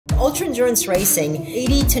Ultra endurance racing,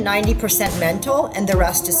 80 to 90% mental and the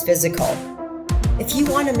rest is physical. If you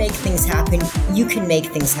want to make things happen, you can make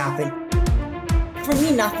things happen. For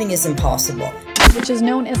me, nothing is impossible. Which is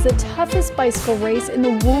known as the toughest bicycle race in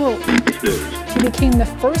the world. She became the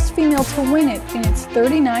first female to win it in its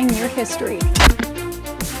 39-year history.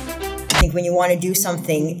 I think when you want to do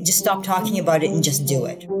something, just stop talking about it and just do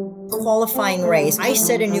it. Qualifying race, I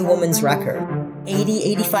set a new woman's record. 80,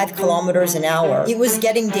 85 kilometers an hour. It was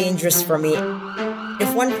getting dangerous for me.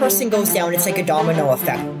 If one person goes down, it's like a domino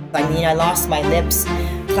effect. I mean, I lost my lips,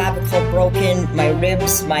 clavicle broken, my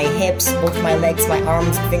ribs, my hips, both my legs, my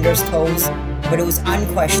arms, fingers, toes. But it was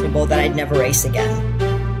unquestionable that I'd never race again.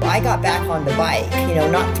 I got back on the bike,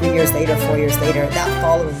 not 3 years later, 4 years later, that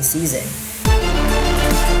following season.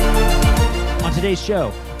 On today's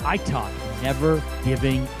show, I talk never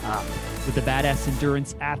giving up with the badass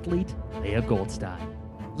endurance athlete, Leah Goldstein.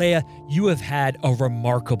 Leah, you have had a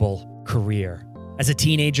remarkable career. As a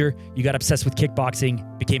teenager, you got obsessed with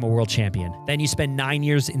kickboxing, became a world champion. Then you spend 9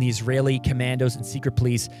 years in the Israeli Commandos and secret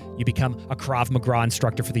police. You become a Krav Maga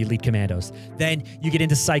Instructor for the Elite Commandos. Then you get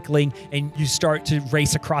into cycling and you start to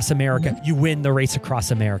race across America. You win the race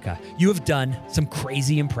across America. You have done some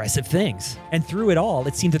crazy impressive things. And through it all,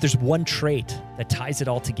 it seems that there's one trait that ties it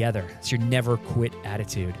all together. It's your never quit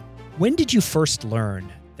attitude. When did you first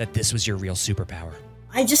learn that this was your real superpower?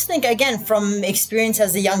 I just think, again, from experience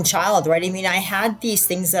as a young child, right? I mean, I had these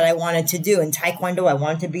things that I wanted to do. In Taekwondo, I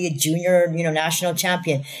wanted to be a junior, national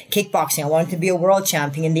champion. Kickboxing, I wanted to be a world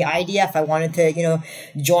champion. In the IDF, I wanted to,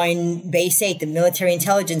 join Base 8, the military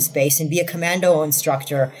intelligence base, and be a commando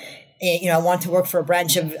instructor. I wanted to work for a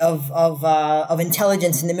branch of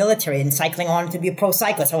intelligence in the military. In cycling, I wanted to be a pro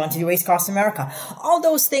cyclist. I wanted to do race across America. All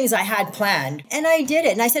those things I had planned, and I did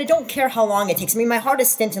it. And I said, I don't care how long it takes. I mean, my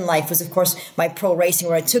hardest stint in life was, of course, my pro racing,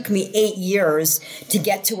 where it took me 8 years to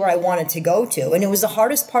get to where I wanted to go to. And it was the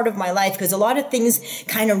hardest part of my life because a lot of things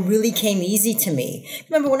kind of really came easy to me.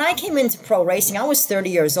 Remember, when I came into pro racing, I was 30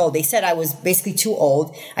 years old. They said I was basically too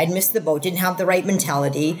old. I'd missed the boat, didn't have the right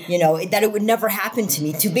mentality, that it would never happen to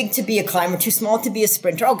me. Too big to be a climber, too small to be a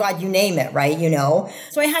sprinter. Oh God, you name it, right?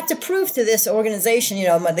 So I had to prove to this organization,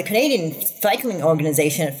 the Canadian cycling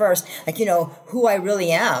organization at first, who I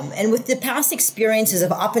really am. And with the past experiences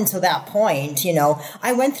of up until that point,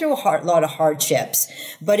 I went through a lot of hardships,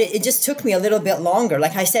 but it just took me a little bit longer.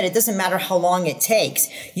 Like I said, it doesn't matter how long it takes.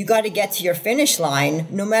 You got to get to your finish line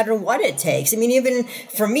no matter what it takes. I mean, even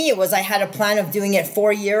for me, I had a plan of doing it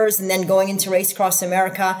 4 years and then going into race across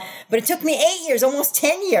America, but it took me 8 years, almost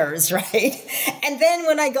 10 years, right? And then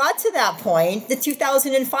when I got to that point, the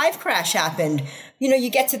 2005 crash happened. You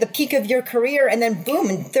get to the peak of your career and then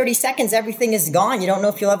boom, in 30 seconds, everything is gone. You don't know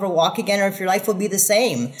if you'll ever walk again or if your life will be the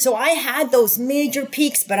same. So I had those major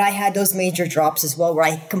peaks, but I had those major drops as well where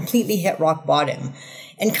I completely hit rock bottom.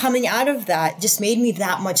 And coming out of that just made me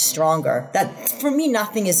that much stronger. That for me,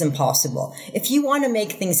 nothing is impossible. If you want to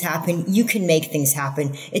make things happen, you can make things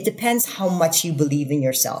happen. It depends how much you believe in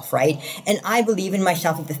yourself, right? And I believe in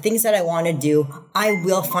myself that the things that I want to do, I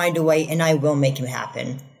will find a way and I will make them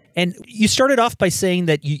happen. And you started off by saying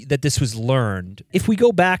that this was learned. If we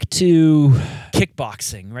go back to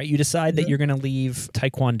kickboxing, right? You decide that you're going to leave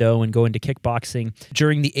Taekwondo and go into kickboxing.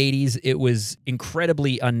 During the 80s, it was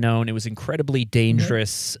incredibly unknown. It was incredibly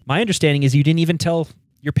dangerous. My understanding is you didn't even tell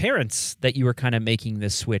your parents that you were kind of making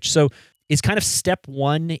this switch. So is kind of step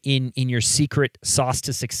one in your secret sauce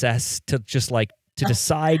to success to just to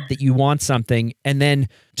decide that you want something and then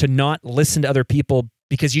to not listen to other people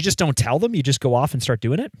because you just don't tell them, you just go off and start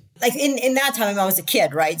doing it? Like in that time, I was a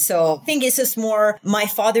kid, right? So I think it's just more, my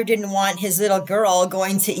father didn't want his little girl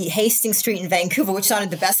going to Hastings Street in Vancouver, which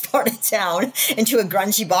sounded the best part of town, into a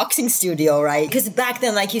grungy boxing studio, right? Because back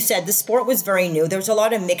then, like you said, the sport was very new. There was a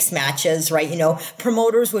lot of mixed matches, right?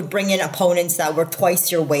 Promoters would bring in opponents that were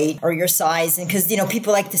twice your weight or your size. And because,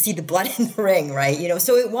 people like to see the blood in the ring, right?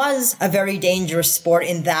 So it was a very dangerous sport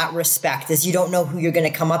in that respect, as you don't know who you're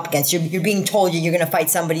going to come up against. You're being told you're going to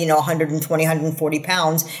fight somebody, 120, 140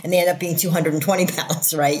 pounds, and they end up being 220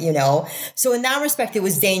 pounds, right? So in that respect, it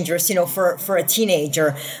was dangerous, for a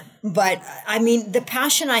teenager. But I mean, the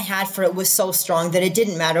passion I had for it was so strong that it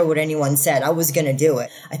didn't matter what anyone said. I was going to do it.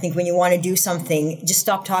 I think when you want to do something, just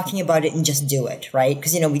stop talking about it and just do it, right?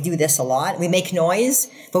 Because, we do this a lot. We make noise,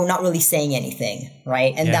 but we're not really saying anything,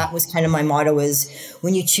 right? And that was kind of my motto is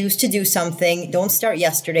when you choose to do something, don't start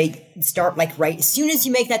yesterday, start right. As soon as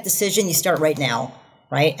you make that decision, you start right now.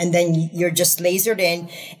 Right? And then you're just lasered in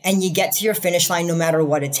and you get to your finish line no matter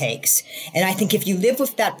what it takes. And I think if you live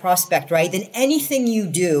with that prospect, right, then anything you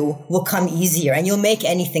do will come easier and you'll make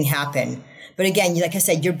anything happen. But again, like I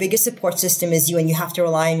said, your biggest support system is you, and you have to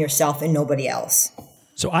rely on yourself and nobody else.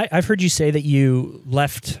 So I've heard you say that you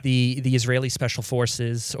left the Israeli Special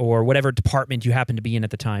Forces or whatever department you happened to be in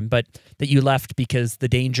at the time, but that you left because the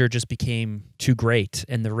danger just became too great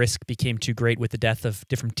and the risk became too great with the death of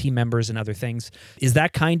different team members and other things. Is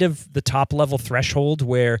that kind of the top level threshold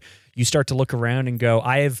where you start to look around and go,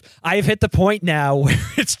 I have hit the point now where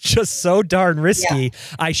it's just so darn risky,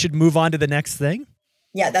 I should move on to the next thing?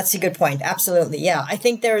 Yeah, that's a good point. Absolutely. Yeah. I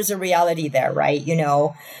think there is a reality there, right? You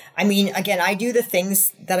know, I mean, again, I do the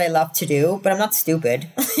things that I love to do, but I'm not stupid.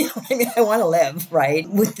 You know what I mean? I want to live, right?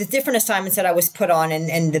 With the different assignments that I was put on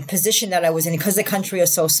and the position that I was in, because the country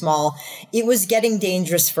is so small, it was getting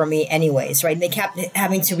dangerous for me anyways, right? And they kept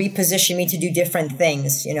having to reposition me to do different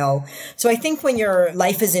things, you know? So I think when your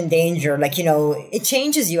life is in danger, like, you know, it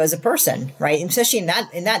changes you as a person, right? Especially in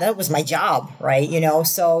that was my job, right? You know,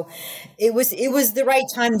 so it was the right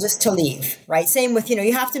time just to leave, right? Same with, you know,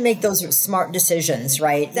 you have to make those smart decisions,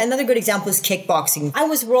 right? Another good example is kickboxing. I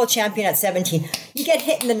was world champion at 17. You get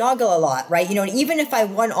hit in the noggin a lot, right? You know, and even if I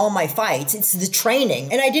won all my fights, it's the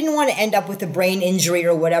training. And I didn't want to end up with a brain injury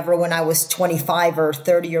or whatever when I was 25 or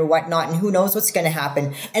 30 or whatnot, and who knows what's going to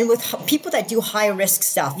happen. And with people that do high risk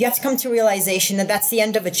stuff, you have to come to realization that that's the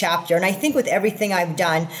end of a chapter. And I think with everything I've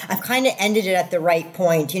done, I've kind of ended it at the right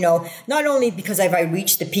point, you know, not only because I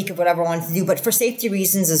reached the peak of whatever I wanted to do, but for safety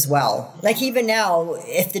reasons as well. Like even now,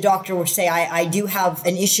 if the doctor would say, I do have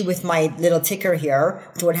an issue with my little ticker here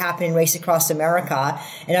to what happened in Race Across America,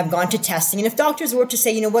 and I've gone to testing, and if doctors were to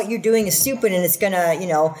say, you know, what you're doing is stupid and it's going to, you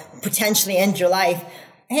know, potentially end your life,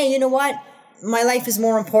 hey, you know what? My life is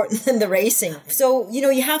more important than the racing. So, you know,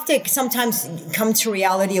 you have to sometimes come to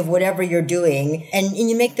reality of whatever you're doing and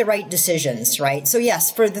you make the right decisions, right? So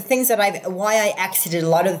yes, for the things that why I exited a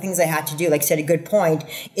lot of the things I had to do, like I said, a good point,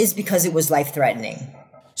 is because it was life-threatening.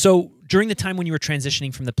 So during the time when you were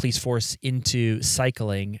transitioning from the police force into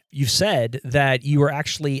cycling, you said that you were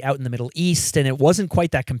actually out in the Middle East and it wasn't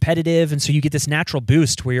quite that competitive. And so you get this natural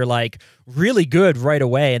boost where you're like really good right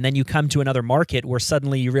away. And then you come to another market where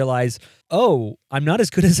suddenly you realize, oh, I'm not as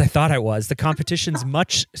good as I thought I was. The competition's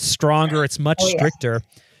much stronger. It's much stricter.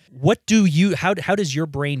 What do you, how does your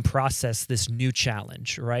brain process this new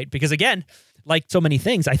challenge, right? Because again, like so many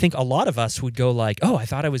things, I think a lot of us would go like, oh, I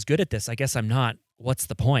thought I was good at this. I guess I'm not. What's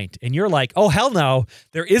the point? And you're like, oh, hell no,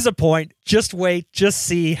 there is a point. Just wait, just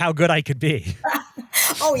see how good I could be.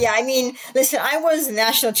 Oh, yeah. I mean, listen, I was a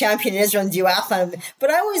national champion in Israel in duathlon,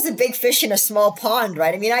 but I was a big fish in a small pond,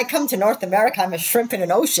 right? I mean, I come to North America, I'm a shrimp in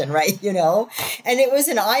an ocean, right? You know, and it was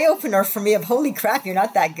an eye-opener for me of, holy crap, you're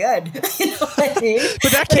not that good. You know what I mean?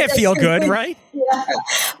 But that can't feel good, right? Yeah.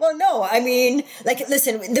 Well, no, I mean, like,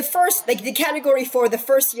 listen, the category for the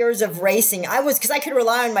first years of racing, because I could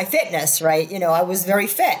rely on my fitness, right? You know, I was very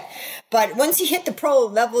fit. But once you hit the pro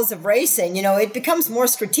levels of racing, you know, it becomes more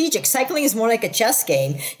strategic. Cycling is more like a chess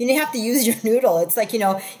game. You have to use your noodle. It's like, you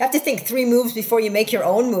know, you have to think 3 moves before you make your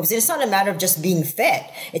own moves. And it's not a matter of just being fit.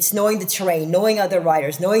 It's knowing the terrain, knowing other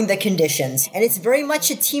riders, knowing the conditions. And it's very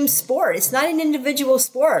much a team sport. It's not an individual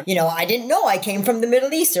sport. You know, I didn't know I came from the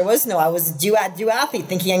Middle East. I was a duathlete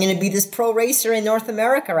thinking I'm going to be this pro racer in North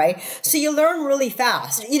America, right? So you learn really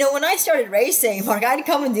fast. You know, when I started racing, Mark, I'd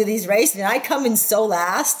come and do these races and I'd come in so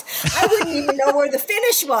last. I wouldn't even know where the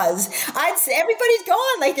finish was. I'd say, everybody's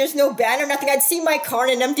gone. Like, there's no banner, nothing. I'd see my car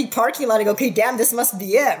in an empty parking lot and go, okay, damn, this must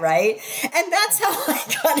be it, right? And that's how I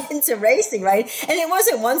got into racing, right? And it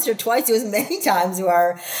wasn't once or twice. It was many times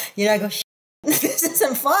where, you know, I go, this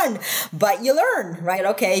isn't fun, but you learn, right?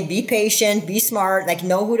 Okay, be patient, be smart, like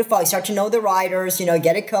know who to follow. You start to know the riders, you know,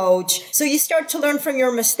 get a coach. So you start to learn from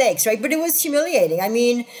your mistakes, right? But it was humiliating. I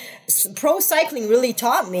mean, pro cycling really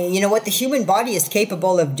taught me, you know, what the human body is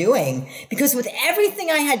capable of doing. Because with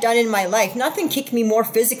everything I had done in my life, nothing kicked me more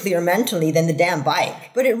physically or mentally than the damn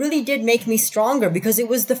bike. But it really did make me stronger because it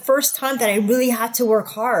was the first time that I really had to work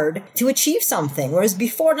hard to achieve something. Whereas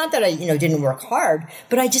before, not that I, you know, didn't work hard,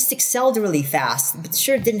 but I just excelled really fast. But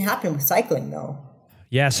sure, it didn't happen with cycling though.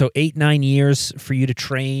 Yeah, so 8-9 years for you to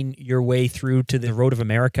train your way through to the Road of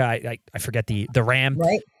America. I forget the RAAM.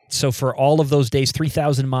 Right. So for all of those days,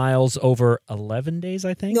 3,000 miles over 11 days,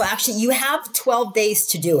 I think? No, actually, you have 12 days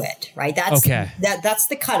to do it, right? That's okay. That's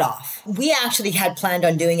the cutoff. We actually had planned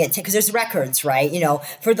on doing it because there's records, right? You know,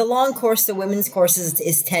 for the long course, the women's course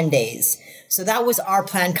is 10 days. So that was our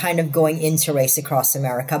plan kind of going into Race Across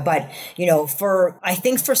America. But, you know, I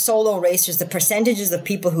think for solo racers, the percentages of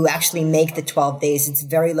people who actually make the 12 days, it's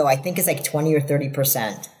very low. I think it's like 20 or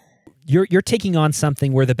 30%. You're taking on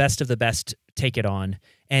something where the best of the best take it on.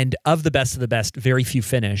 And of the best, very few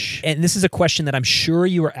finish. And this is a question that I'm sure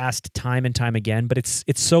you were asked time and time again, but it's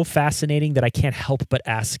so fascinating that I can't help but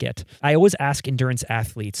ask it. I always ask endurance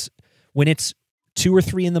athletes, when it's 2 or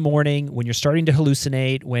 3 in the morning, when you're starting to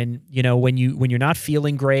hallucinate, when you're not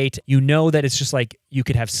feeling great, that it's just like you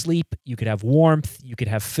could have sleep, you could have warmth, you could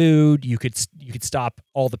have food, you could stop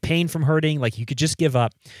all the pain from hurting, like you could just give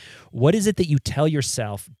up. What is it that you tell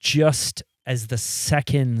yourself just as the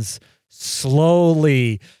seconds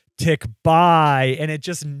slowly tick by and it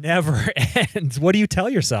just never ends? What do you tell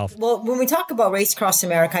yourself? Well, when we talk about Race Across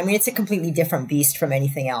America, I mean, it's a completely different beast from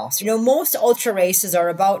anything else. Most ultra races are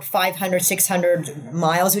about 500, 600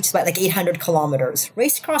 miles, which is about like 800 kilometers.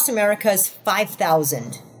 Race Across America is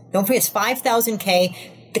 5,000. Don't forget, it's 5,000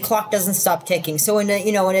 K. The clock doesn't stop ticking. So in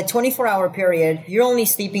a 24-hour period, you're only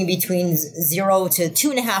sleeping between 0 to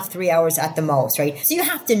 2.5, 3 hours at the most, right? So you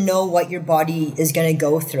have to know what your body is going to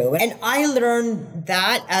go through. And I learned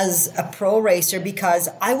that as a pro racer because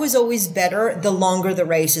I was always better the longer the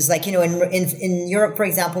race is. Like, in Europe, for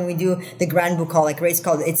example, when we do the Grand Boucle,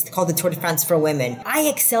 it's called the Tour de France for women. I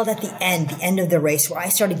excelled at the end of the race where I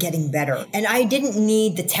started getting better. And I didn't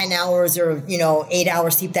need the 10 hours or, 8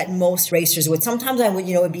 hours sleep that most racers would. Sometimes I would,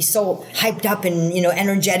 would be so hyped up and,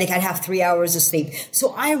 energetic. I'd have 3 hours of sleep.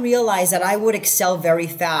 So I realized that I would excel very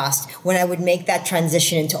fast when I would make that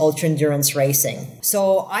transition into ultra endurance racing.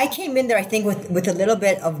 So I came in there, I think, with a little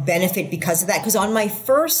bit of benefit because of that. Because on my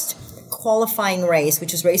first qualifying race,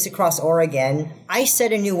 which was Race Across Oregon, I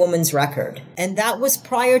set a new woman's record. And that was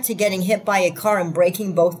prior to getting hit by a car and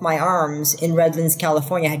breaking both my arms in Redlands,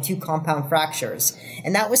 California. I had 2 compound fractures.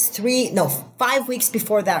 And that was 5 weeks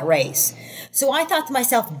before that race. So I thought to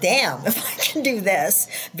myself, damn, if I can do this,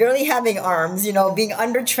 barely having arms, being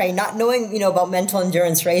undertrained, not knowing, about mental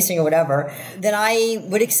endurance racing or whatever, then I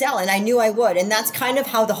would excel. And I knew I would. And that's kind of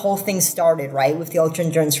how the whole thing started, right? With the ultra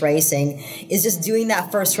endurance racing, is just doing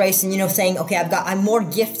that first race and, saying, okay, I'm more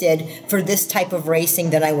gifted for this type of racing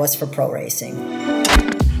than I was for pro racing.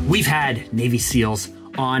 We've had Navy SEALs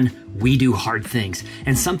on We Do Hard Things,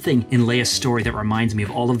 and something in Leah's story that reminds me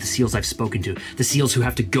of all of the SEALs I've spoken to, the SEALs who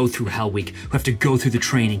have to go through Hell Week, who have to go through the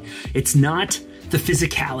training. It's not the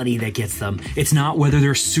physicality that gets them. It's not whether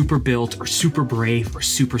they're super built or super brave or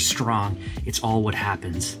super strong. It's all what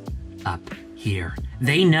happens up here.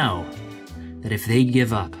 They know that if they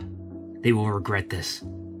give up, they will regret this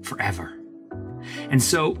forever. And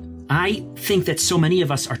so I think that so many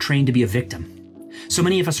of us are trained to be a victim. So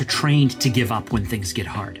many of us are trained to give up when things get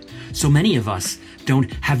hard. So many of us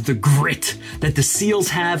don't have the grit that the SEALs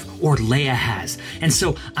have or Leah has. And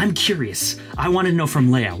so I'm curious. I want to know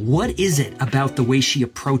from Leah, what is it about the way she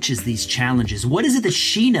approaches these challenges? What is it that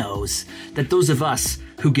she knows that those of us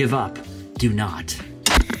who give up do not?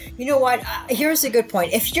 You know what? Here's a good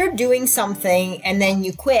point. If you're doing something and then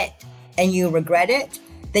you quit and you regret it,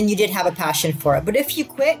 then you did have a passion for it. But if you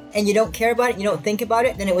quit and you don't care about it, you don't think about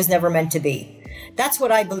it, then it was never meant to be. That's what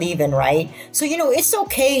I believe in, right? So, it's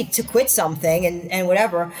okay to quit something and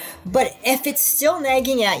whatever, but if it's still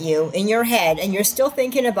nagging at you in your head and you're still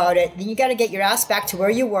thinking about it, then you got to get your ass back to where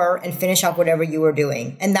you were and finish up whatever you were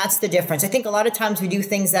doing. And that's the difference. I think a lot of times we do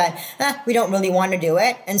things that we don't really want to do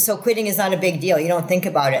it. And so quitting is not a big deal. You don't think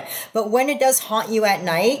about it. But when it does haunt you at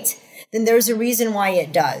night, then there's a reason why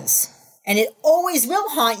it does. And it always will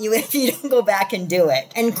haunt you if you don't go back and do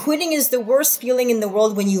it. And quitting is the worst feeling in the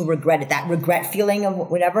world when you regret it, that regret feeling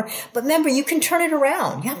of whatever. But remember, you can turn it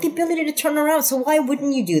around. You have the ability to turn it around. So why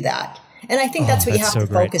wouldn't you do that? And I think that's what you have to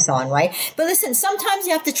focus on, right? But listen, sometimes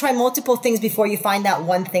you have to try multiple things before you find that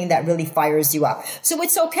one thing that really fires you up. So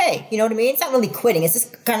it's okay. You know what I mean? It's not really quitting. It's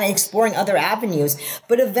just kind of exploring other avenues.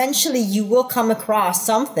 But eventually you will come across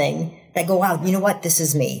something that go, wow, you know what? This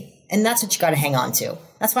is me. And that's what you got to hang on to.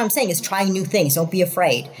 That's what I'm saying is trying new things. Don't be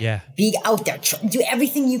afraid. Yeah. Be out there. Do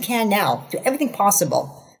everything you can now. Do everything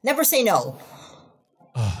possible. Never say no.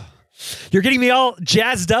 Oh, you're getting me all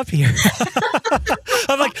jazzed up here.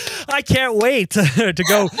 I'm like, I can't wait to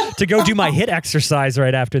go do my HIIT exercise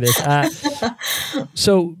right after this.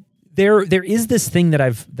 So there is this thing that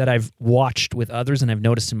I've watched with others and I've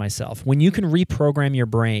noticed in myself. When you can reprogram your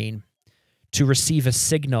brain to receive a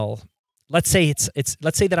signal. Let's say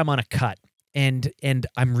let's say that I'm on a cut and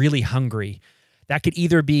I'm really hungry. That could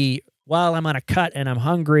either be, well, I'm on a cut and I'm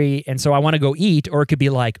hungry and so I want to go eat, or it could be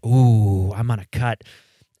like, ooh, I'm on a cut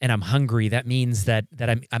and I'm hungry. That means that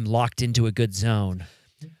I'm locked into a good zone.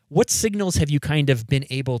 What signals have you kind of been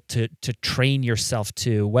able to train yourself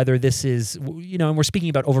to, whether this is, and we're speaking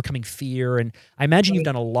about overcoming fear, and I imagine you've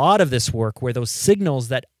done a lot of this work where those signals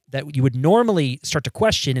that you would normally start to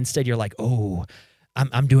question, instead you're like, oh,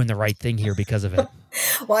 I'm doing the right thing here because of it?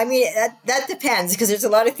 Well, I mean, that depends, because there's a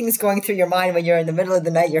lot of things going through your mind when you're in the middle of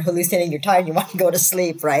the night, you're hallucinating, you're tired, you want to go to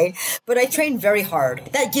sleep, right? But I train very hard.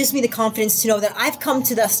 That gives me the confidence to know that I've come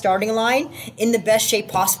to the starting line in the best shape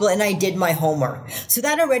possible, and I did my homework. So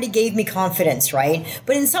that already gave me confidence, right?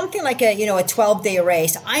 But in something like a 12-day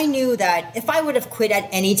race, I knew that if I would have quit at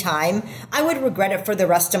any time, I would regret it for the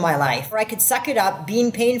rest of my life. Or I could suck it up, be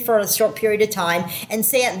in pain for a short period of time, and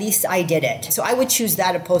say at least I did it. So I would choose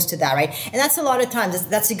that opposed to that, right? And that's a lot of times.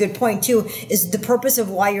 That's a good point too, is the purpose of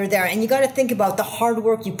why you're there. And you got to think about the hard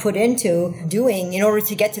work you put into doing in order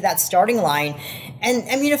to get to that starting line. And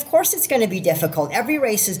I mean, of course it's going to be difficult. Every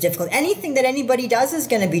race is difficult. Anything that anybody does is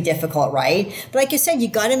going to be difficult, right? But like I said, you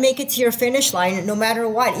got to make it to your finish line no matter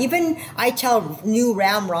what. Even I tell new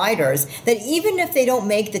RAAM riders that even if they don't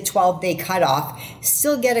make the 12-day cutoff,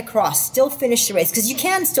 still get across, still finish the race, because you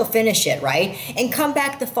can still finish it, right? And come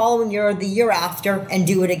back the following year or the year after and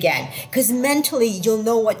do it again. Because mentally, you'll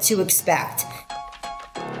know what to expect.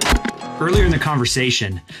 Earlier in the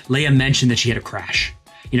conversation, Leah mentioned that she had a crash.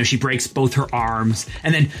 You know, she breaks both her arms,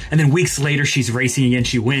 and then weeks later she's racing again,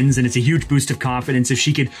 she wins, and it's a huge boost of confidence. If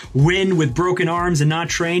she could win with broken arms and not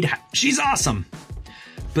trained, she's awesome.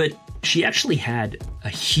 But she actually had a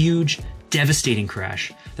huge, devastating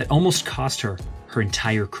crash that almost cost her her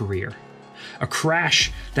entire career. A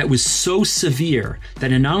crash that was so severe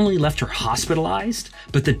that it not only left her hospitalized,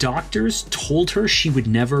 but the doctors told her she would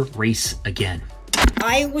never race again.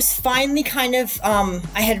 I was finally kind of,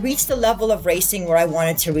 I had reached the level of racing where I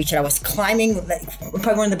wanted to reach it. I was climbing,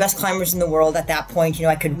 probably one of the best climbers in the world at that point. You know,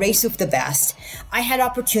 I could race with the best. I had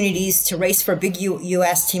opportunities to race for a big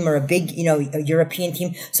US team or a big, a European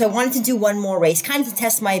team. So I wanted to do one more race, kind of to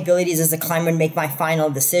test my abilities as a climber and make my final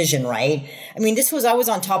decision, right? I mean, I was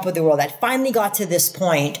on top of the world. I finally got to this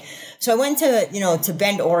point. So I went to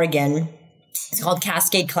Bend, Oregon. It's called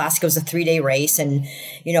Cascade Classic. It was a 3-day race. And,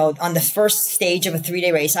 on the first stage of a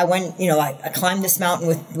 3-day race, I went, I climbed this mountain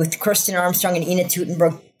with Kirsten Armstrong and Ina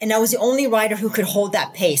Teutenberg. And I was the only rider who could hold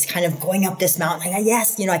that pace, kind of going up this mountain. I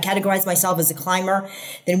categorized myself as a climber.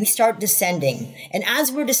 Then we start descending. And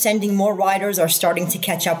as we're descending, more riders are starting to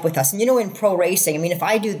catch up with us. And, in pro racing, I mean, if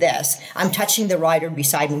I do this, I'm touching the rider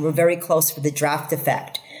beside me. We're very close for the draft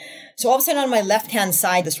effect. So all of a sudden on my left-hand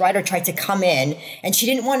side, this rider tried to come in, and she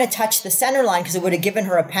didn't want to touch the center line because it would have given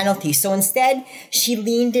her a penalty. So instead, she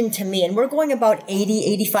leaned into me, and we're going about 80,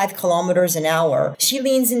 85 kilometers an hour. She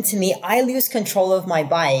leans into me. I lose control of my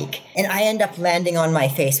bike, and I end up landing on my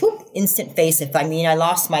face. Whoop, instant face. I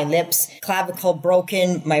lost my lips, clavicle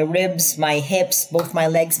broken, my ribs, my hips, both my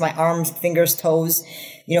legs, my arms, fingers, toes.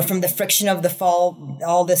 From the friction of the fall,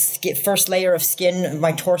 all this first layer of skin of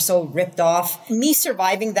my torso ripped off. Me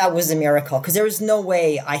surviving that was a miracle, because there was no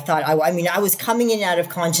way I thought, I was coming in and out of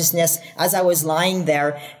consciousness as I was lying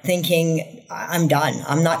there thinking, I'm done.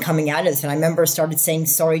 I'm not coming out of this. And I remember started saying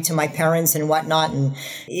sorry to my parents and whatnot. And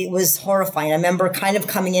it was horrifying. I remember kind of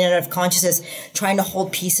coming in and out of consciousness, trying to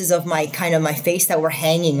hold pieces of my face that were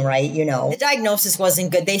hanging, right? The diagnosis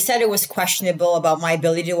wasn't good. They said it was questionable about my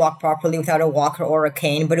ability to walk properly without a walker or a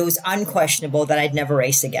cane, but it was unquestionable that I'd never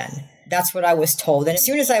race again. That's what I was told. And as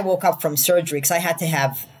soon as I woke up from surgery, because I had to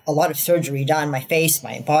have a lot of surgery done, my face,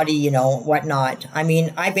 my body, whatnot.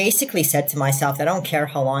 I basically said to myself, I don't care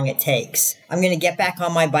how long it takes. I'm going to get back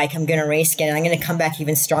on my bike. I'm going to race again. And I'm going to come back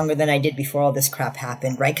even stronger than I did before all this crap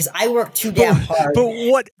happened, right? Because I worked too damn hard.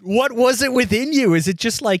 But what was it within you? Is it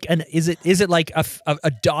just like is it like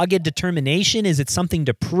a dogged determination? Is it something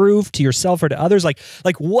to prove to yourself or to others? Like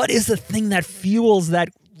what is the thing that fuels that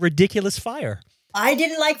ridiculous fire? I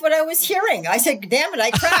didn't like what I was hearing. I said, damn it,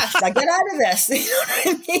 I crashed. I get out of this. You know what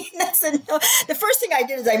I mean? The first thing I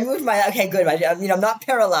did is I moved okay, good. I'm not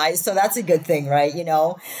paralyzed, so that's a good thing, right?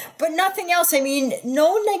 But nothing else.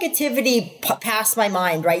 No negativity passed my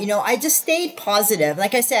mind, right? I just stayed positive.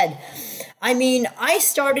 Like I said, I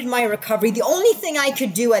started my recovery. The only thing I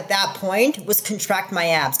could do at that point was contract my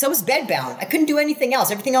abs. So I was bedbound. I couldn't do anything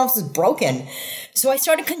else. Everything else was broken. So I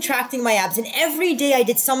started contracting my abs, and every day I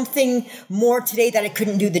did something more today that I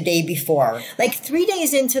couldn't do the day before. Like 3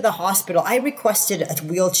 days into the hospital, I requested a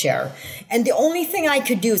wheelchair, and the only thing I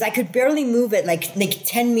could do is I could barely move it like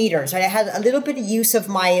 10 meters. Right? I had a little bit of use of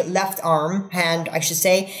my left hand, I should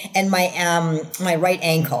say, and my right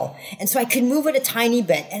ankle. And so I could move it a tiny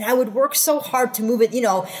bit, and I would work so hard to move it,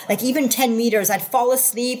 like even 10 meters. I'd fall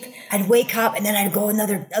asleep, I'd wake up, and then I'd go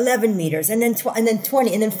another 11 meters, and then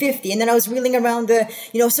 20, and then 50, and then I was reeling around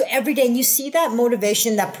so every day, and you see that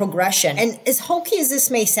motivation, that progression. And as hokey as this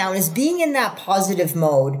may sound, as being in that positive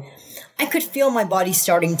mode, I could feel my body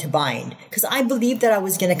starting to bind because I believed that I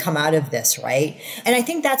was going to come out of this, right? And I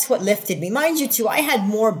think that's what lifted me. Mind you, too, I had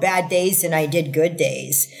more bad days than I did good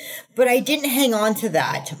days. But I didn't hang on to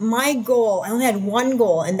that. My goal, I only had one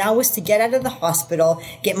goal, and that was to get out of the hospital,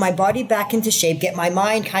 get my body back into shape, get my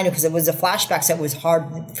mind kind of, because it was the flashbacks that was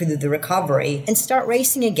hard for the recovery, and start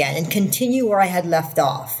racing again and continue where I had left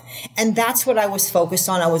off. And that's what I was focused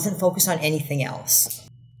on. I wasn't focused on anything else.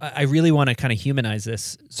 I really want to kind of humanize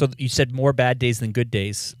this. So you said more bad days than good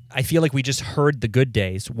days. I feel like we just heard the good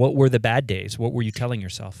days. What were the bad days? What were you telling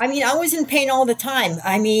yourself? I mean, I was in pain all the time.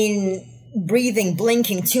 I mean, breathing,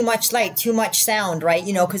 blinking, too much light, too much sound, right?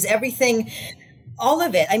 You know, because everything, all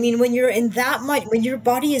of it. I mean, when you're in that much, when your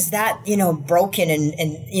body is that, you know, broken and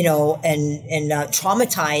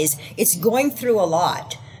traumatized, it's going through a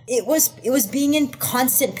lot. It was being in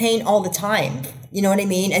constant pain all the time. You know what I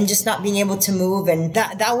mean? And just not being able to move. And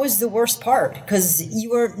that was the worst part because you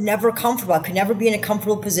were never comfortable. I could never be in a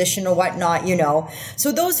comfortable position or whatnot, you know.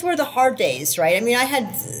 So those were the hard days, right? I mean, I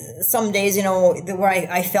had some days, you know, where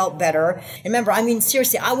I felt better. And remember, I mean,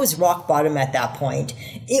 seriously, I was rock bottom at that point.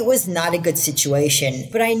 It was not a good situation.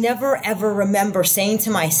 But I never, ever remember saying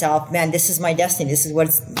to myself, man, this is my destiny. This is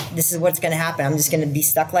what's going to happen. I'm just going to be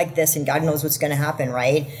stuck like this and God knows what's going to happen,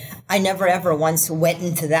 right? I never ever once went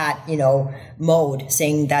into that, you know, mode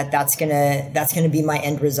saying that that's gonna be my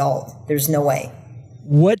end result. There's no way.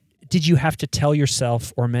 What did you have to tell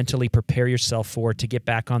yourself or mentally prepare yourself for to get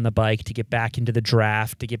back on the bike, to get back into the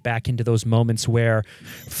draft, to get back into those moments where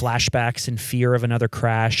flashbacks and fear of another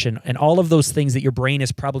crash and all of those things that your brain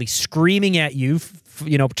is probably screaming at you,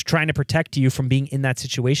 you know, trying to protect you from being in that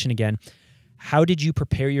situation again? How did you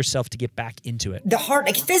prepare yourself to get back into it? The heart,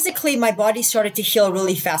 like physically, my body started to heal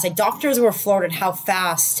really fast. Like doctors were floored at how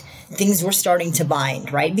fast things were starting to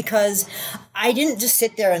bind, right? Because I didn't just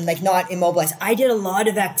sit there and like not immobilize. I did a lot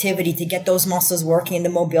of activity to get those muscles working, the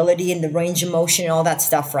mobility and the range of motion and all that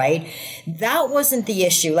stuff, right? That wasn't the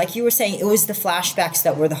issue. Like you were saying, it was the flashbacks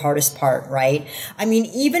that were the hardest part, right? I mean,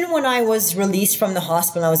 even when I was released from the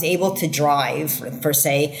hospital, I was able to drive, per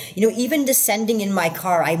se, you know, even descending in my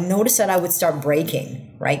car, I noticed that I would start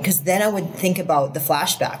braking, right? Because then I would think about the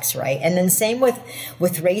flashbacks, right? And then same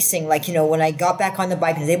with racing, like, you know, when I got back on the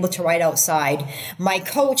bike and was able to ride outside, my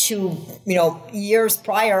coach who, you know, years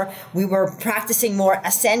prior, we were practicing more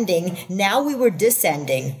ascending. Now we were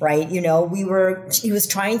descending, right? You know, he was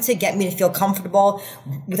trying to get me to feel comfortable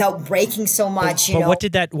without braking so much, you know. What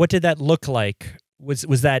did that look like?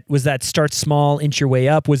 Was that start small, inch your way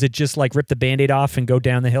up? Was it just like rip the Band-Aid off and go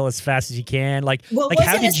down the hill as fast as you can? Like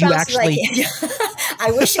how did you actually... I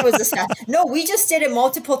wish it was this fast. No, we just did it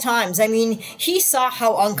multiple times. I mean, he saw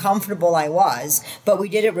how uncomfortable I was, but we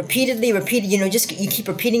did it repeated, you know, just you keep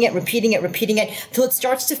repeating it till it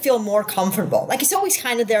starts to feel more comfortable. Like it's always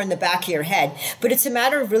kind of there in the back of your head, but it's a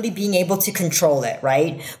matter of really being able to control it,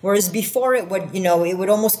 right? Whereas before it would, you know, it would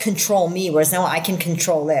almost control me, whereas now I can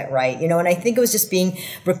control it, right? You know, and I think it was just being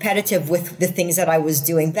repetitive with the things that I was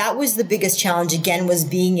doing. That was the biggest challenge, again, was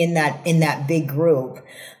being in that big group.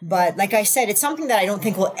 But like I said, it's something that I don't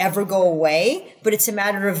think will ever go away, but it's a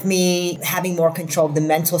matter of me having more control. The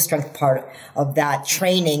mental strength part of that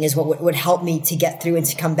training is what would help me to get through and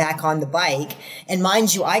to come back on the bike. And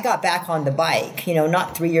mind you, I got back on the bike, you know,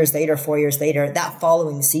 not 3 years later, 4 years later, that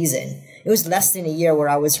following season. It was less than a year where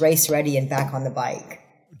I was race ready and back on the bike.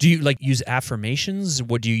 Do you like use affirmations?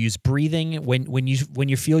 What do you use breathing when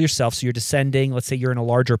you feel yourself? So you're descending, let's say you're in a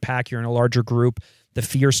larger pack, you're in a larger group, the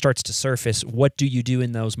fear starts to surface. What do you do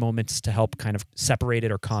in those moments to help kind of separate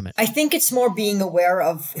it or calm it? I think it's more being aware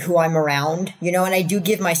of who I'm around, you know, and I do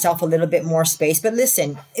give myself a little bit more space. But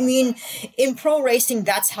listen, I mean, in pro racing,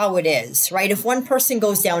 that's how it is, right? If one person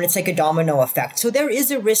goes down, it's like a domino effect. So there is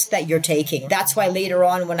a risk that you're taking. That's why later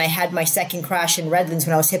on, when I had my second crash in Redlands,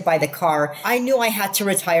 when I was hit by the car, I knew I had to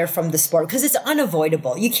retire from the sport because it's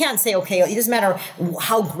unavoidable. You can't say, okay, it doesn't matter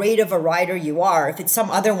how great of a rider you are. If it's some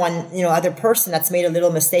other one, you know, other person that's made a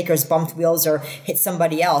little mistake or has bumped wheels or hit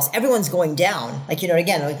somebody else, everyone's going down. Like, you know,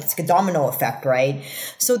 again, it's a domino effect, right?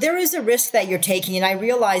 So there is a risk that you're taking, and I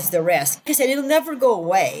realize the risk. Like I said, it'll never go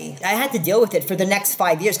away. I had to deal with it for the next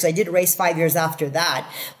 5 years because I did race 5 years after that.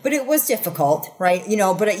 But it was difficult, right? You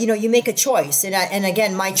know, but, you know, you make a choice. And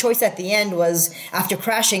again, my choice at the end was, after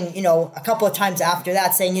crashing, you know, a couple of times after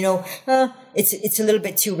that, saying, you know, it's a little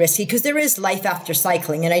bit too risky because there is life after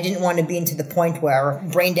cycling, and I didn't want to be into the point where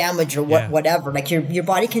brain damage or whatever. Like your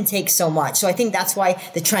body can take so much. So I think that's why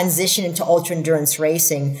the transition into ultra endurance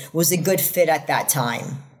racing was a good fit at that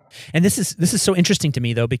time. And this is so interesting to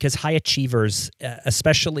me, though, because high achievers,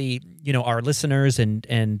 especially, you know, our listeners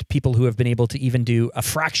and people who have been able to even do a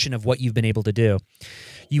fraction of what you've been able to do,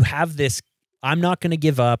 you have this, I'm not going to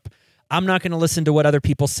give up. I'm not going to listen to what other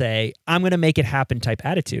people say. I'm going to make it happen type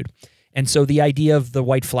attitude. And so the idea of the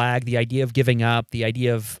white flag, the idea of giving up, the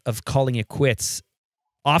idea of calling it quits,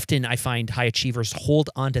 often I find high achievers hold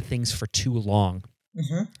on to things for too long.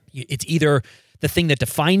 Mm-hmm. It's either the thing that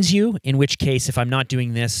defines you, in which case, if I'm not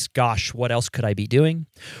doing this, gosh, what else could I be doing?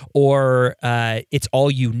 Or it's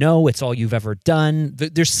all you know, it's all you've ever done.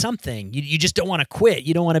 There's something. You just don't want to quit.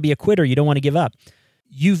 You don't want to be a quitter. You don't want to give up.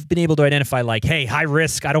 You've been able to identify like, hey, high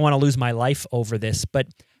risk, I don't want to lose my life over this. But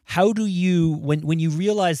how do you, when you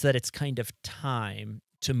realize that it's kind of time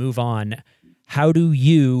to move on, how do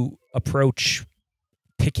you approach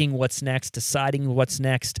picking what's next, deciding what's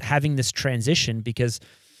next, having this transition? Because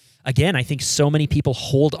again, I think so many people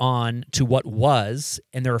hold on to what was,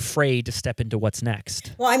 and they're afraid to step into what's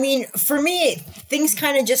next. Well, I mean, for me, things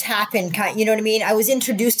kind of just happened. You know what I mean? I was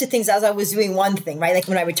introduced to things as I was doing one thing, right? Like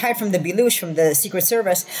when I retired from the Belush, from the Secret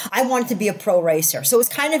Service, I wanted to be a pro racer. So it was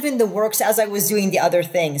kind of in the works as I was doing the other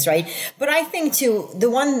things, right? But I think too,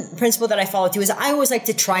 the one principle that I follow too is I always like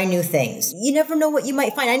to try new things. You never know what you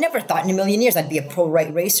might find. I never thought in a million years I'd be a pro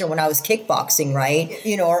racer when I was kickboxing, right?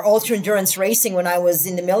 You know, or ultra endurance racing when I was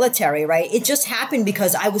in the military. Right? It just happened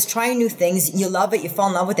because I was trying new things. You love it. You fall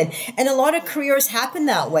in love with it. And a lot of careers happen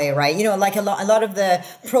that way, right? You know, like a lot of the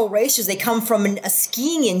pro racers, they come from a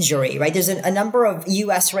skiing injury, right? There's a number of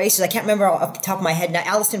U.S. racers. I can't remember off the top of my head now.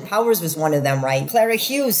 Alliston Powers was one of them, right? Clara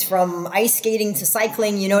Hughes, from ice skating to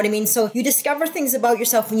cycling, you know what I mean? So you discover things about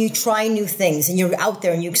yourself when you try new things and you're out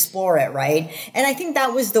there and you explore it, right? And I think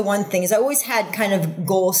that was the one thing, is I always had kind of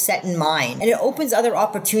goals set in mind, and it opens other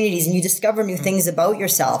opportunities and you discover new things about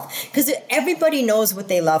yourself. Because everybody knows what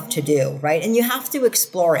they love to do, right? And you have to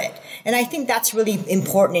explore it. And I think that's really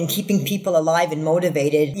important in keeping people alive and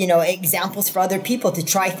motivated, you know, examples for other people to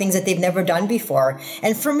try things that they've never done before.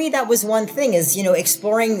 And for me, that was one thing, is, you know,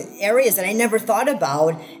 exploring areas that I never thought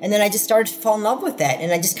about. And then I just started to fall in love with it.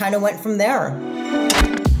 And I just kind of went from there.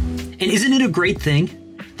 And isn't it a great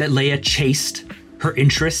thing that Leah chased her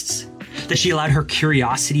interests? That she allowed her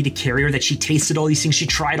curiosity to carry her, that she tasted all these things, she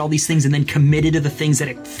tried all these things, and then committed to the things that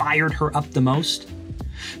it fired her up the most?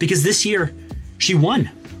 Because this year, she won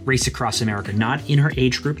Race Across America, not in her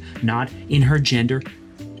age group, not in her gender.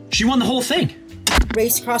 She won the whole thing.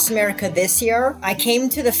 Race Across America this year, I came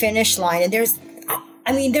to the finish line, and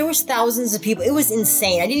there was thousands of people. It was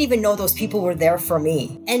insane. I didn't even know those people were there for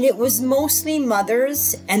me. And it was mostly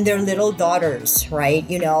mothers and their little daughters, right?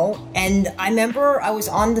 You know? And I remember I was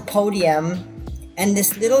on the podium, and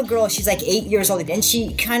this little girl, she's like 8 years old, and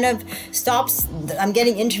she kind of stops. I'm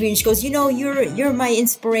getting interviewed, and she goes, you know, you're my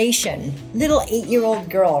inspiration. Little 8-year-old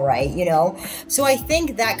girl, right? You know? So I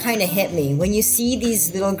think that kind of hit me. When you see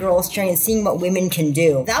these little girls trying, seeing what women can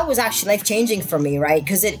do, that was actually life-changing for me, right?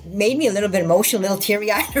 Because it made me a little bit emotional, a little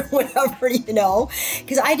teary-eyed or whatever, you know?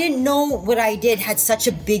 Because I didn't know what I did had such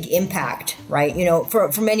a big impact, right? You know,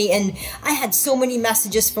 for many. And I had so many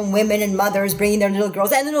messages from women and mothers bringing their little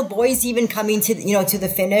girls and little boys even coming to, you know, to the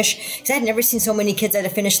finish, because I had never seen so many kids at a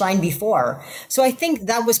finish line before. So I think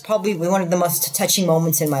that was probably one of the most touching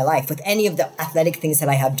moments in my life with any of the athletic things that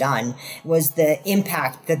I have done, was the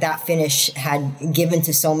impact that finish had given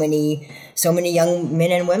to so many young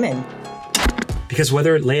men and women. Because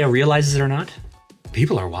whether Leah realizes it or not,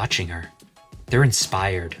 people are watching her. They're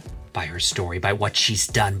inspired by her story, by what she's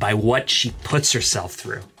done, by what she puts herself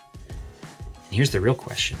through. And here's the real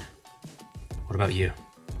question. What about you?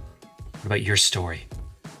 What about your story?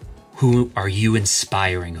 Who are you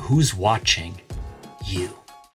inspiring? Who's watching you?